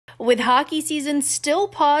With hockey season still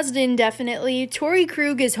paused indefinitely, Torey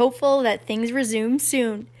Krug is hopeful that things resume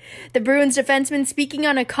soon. The Bruins defenseman speaking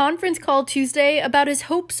on a conference call Tuesday about his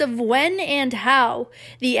hopes of when and how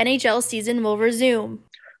the NHL season will resume.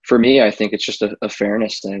 For me, I think it's just a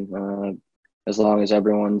fairness thing. As long as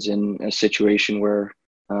everyone's in a situation where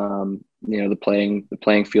the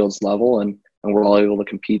playing field's level and we're all able to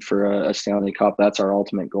compete for a Stanley Cup, that's our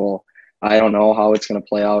ultimate goal. I don't know how it's going to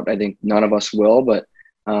play out. I think none of us will, but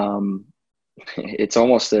it's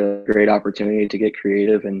almost a great opportunity to get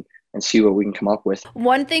creative and see what we can come up with.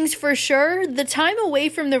 One thing's for sure, the time away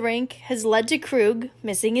from the rink has led to Krug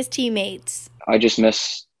missing his teammates. I just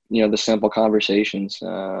miss, the simple conversations,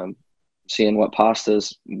 seeing what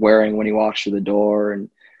Pasta's wearing when he walks through the door and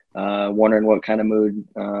wondering what kind of mood,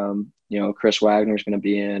 Chris Wagner's going to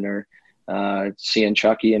be in, or seeing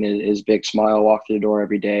Chucky and his big smile walk through the door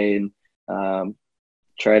every day and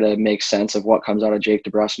try to make sense of what comes out of Jake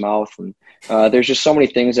DeBrusk's mouth. And there's just so many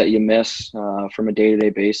things that you miss from a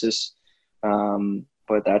day-to-day basis.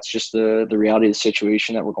 But that's just the reality of the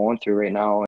situation that we're going through right now.